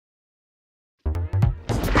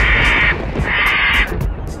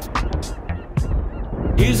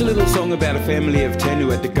Here's a little song about a family of 10 who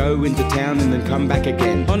had to go into town and then come back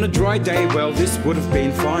again. On a dry day, well, this would have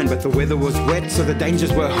been fine, but the weather was wet, so the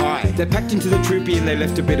dangers were high. They packed into the troopy and they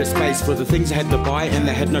left a bit of space for the things they had to buy, and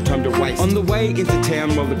they had no time to waste. On the way into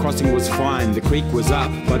town, well, the crossing was fine. The creek was up,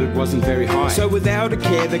 but it wasn't very high. So without a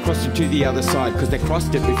care, they crossed it to the other side, because they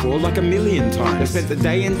crossed it before like a million times. They spent the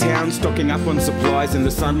day in town stocking up on supplies, and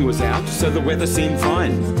the sun was out, so the weather seemed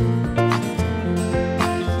fine.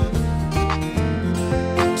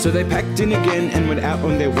 So they packed in again and went out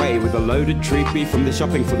on their way with a loaded treepie from the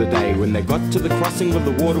shopping for the day. When they got to the crossing, well,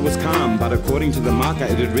 the water was calm, but according to the marker,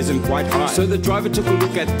 it had risen quite high. So the driver took a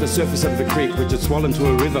look at the surface of the creek, which had swollen to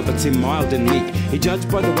a river but seemed mild and meek. He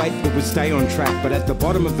judged by the weight it would stay on track, but at the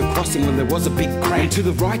bottom of the crossing, well, there was a big crack. And to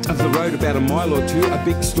the right of the road, about a mile or two, a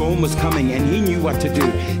big storm was coming, and he knew what to do.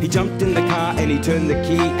 He jumped in the car and he turned the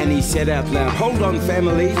key and he said out loud, "Hold on,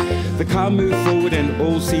 family." The car moved forward and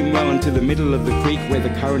all seemed well until the middle of the creek where the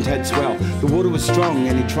current had swell. The water was strong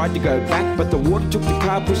and he tried to go back, but the water took the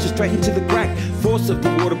car, pushed it straight into the crack. Force of the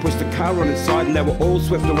water pushed the car on its side, and they were all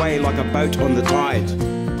swept away like a boat on the tide.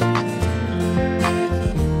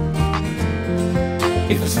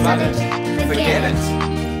 If it's flooded, forget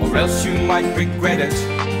it, or else you might regret it.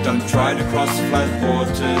 Don't try to cross flood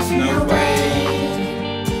waters, no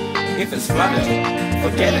way. If it's flooded,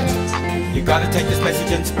 forget it. You gotta take this message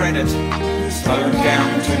and spread it. Slow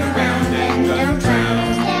down, turn around and don't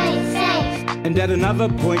drown. And at another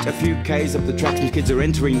point, a few k's up the track, some kids are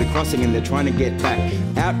entering the crossing and they're trying to get back.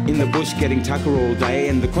 Out in the bush getting tucker all day,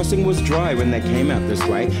 and the crossing was dry when they came out this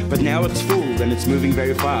way. But now it's full and it's moving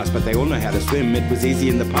very fast, but they all know how to swim, it was easy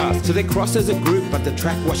in the past. So they cross as a group, but the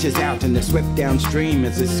track washes out and they're swept downstream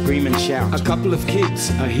as they scream and shout. A couple of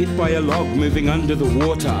kids are hit by a log moving under the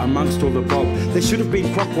water amongst all the bog. They should have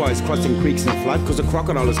been clockwise crossing creeks in a flood, because a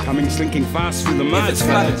crocodile is coming slinking fast through the mud. If it's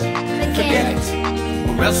flooded, forget it,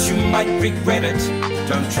 or else you might regret it.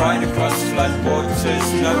 Don't try to cross flood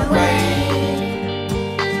waters, no way.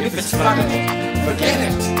 If it's flooded, forget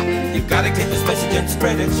it. You gotta get this message and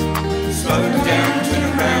spread it. Slow down, turn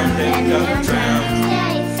around and don't drown.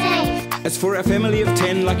 As for our family of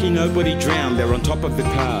 10, lucky nobody drowned. They're on top of the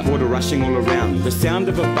car, water rushing all around. The sound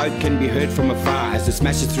of a boat can be heard from afar as it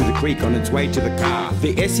smashes through the creek on its way to the car.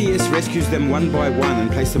 The SES rescues them one by one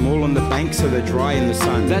and place them all on the bank so they're dry in the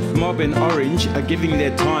sun. That mob in orange are giving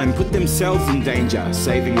their time, put themselves in danger,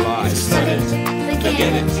 saving lives. If it's flooded,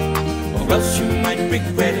 forget it, or else you might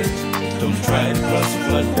regret it. Don't try to cross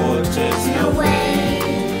flood waters, no way.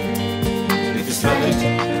 If it's flooded,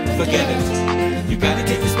 forget it. You gotta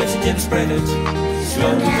take this message and spread it.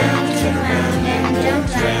 Slow down, turn around and don't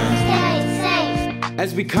drown.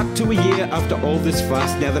 As we cut to a year after all this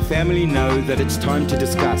fuss, now the family know that it's time to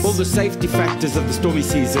discuss all the safety factors of the stormy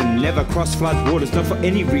season. Never cross flood waters, not for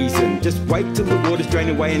any reason. Just wait till the waters drain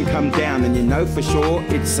away and come down, and you know for sure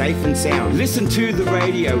it's safe and sound. Listen to the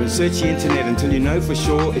radio and search the internet until you know for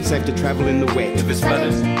sure it's safe to travel in the wet. If it's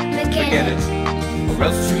flooded, forget it, or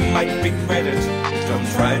else you might regret it. Don't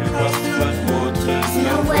try to cross the flood waters,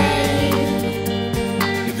 no way.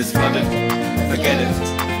 If it's flooded, forget it.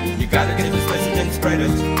 You gotta get this message and spread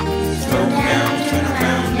it. Slow down, turn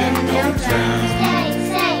around and don't drown.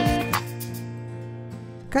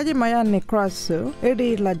 Kaji maya ne cross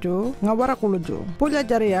edi laju ngawara kuluju. Puja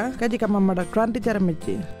jaria kaji kama mada kranti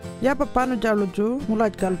jaramichi. Yapa panu jaluju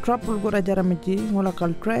mulaj kal trapul gura jaramichi, mula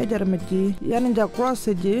kal tray jaramichi. Yaninja cross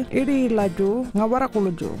ji edi laju ngawara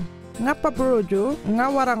kuluju. Ngapa projo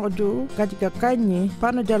ngawarangoju kajika kanyi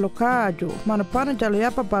panu jalo kaaju mana panu jalo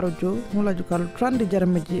yapa paruju mulaju kalu trandi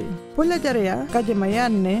jarmeji pulla jaria kaji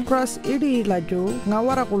mayanne cross idi laju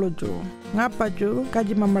ngawara kuluju ngapaju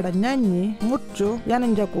kaji mamada nyanyi ngutju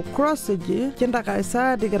yaninjaku cross ji cinta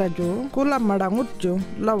kaisa digaraju kula mada ngutju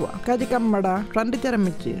lawa kaji kamada trandi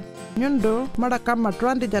jarmeji nyundo mada kama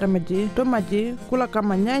trandi jarmeji tomaji kula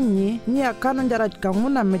kama nyanyi nya kanon jaraj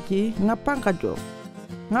kanguna meji ngapangkaju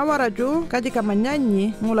ngawaraju kaji kama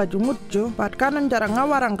nyanyi ngulaju ngutju pat kanon jara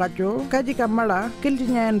ngawarang kaju kaji kamala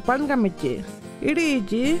kiltinyaen panga mechi iri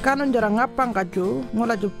iji kanon jara ngapang kaju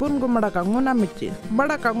ngulaju pungu madaka nguna mechi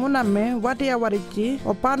madaka nguna me watia wariji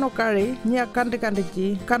opano kari nya kanti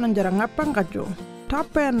kanon jara ngapang kaju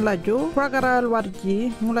tapen laju pragaral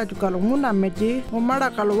warji ngulaju kalu nguna mechi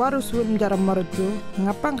umadaka waru swim jara maruju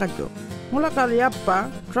ngapang kaju Mula kali apa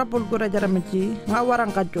trouble gura jaramichi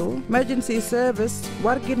ngawarang kaju emergency service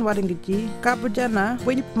warkin waringichi kapujana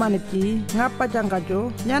win manichi ngapa jangkaju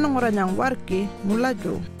nyanong oranyang warki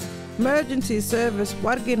mulaju emergency service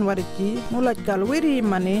warkin warichi mulaj kal wiri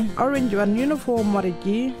mani orange one uniform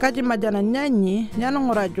warichi kaji majana nyanyi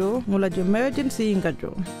nyanong oraju mulaju emergency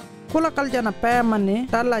ingaju Kula kaljana payamani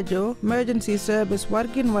talajo emergency service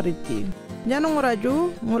working wariji.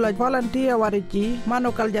 Janunguraju ngula volunteer wariji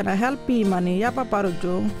mano kaljana helpi mani yapa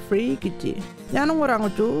parujo free kici.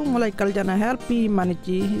 Janunguranguju ngula kaljana helpi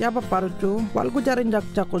manici yapa parujo walgu jarinjak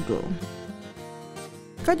cakujo.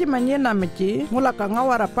 Kaji manyena meci ngula ka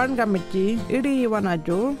ngawara panga meci iri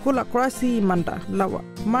wanajo kula krasi manda lawa.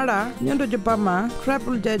 Mara nyundo jepama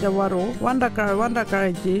triple jaja waro wanda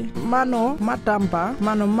karaji mano matampa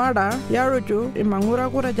mano mara yaruju imangura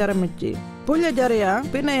kura jara meci. Punya jaria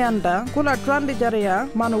pinayanda kula trandi jaria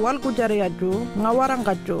mano walku jaria ju ngawarang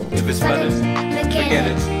kajo. If it's flooded, forget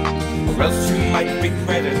it, or else you might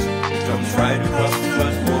regret it. Don't try to cross the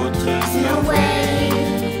flood waters, no way.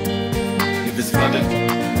 If it's flooded,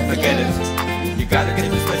 forget it, you gotta get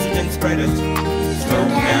this message and spread it.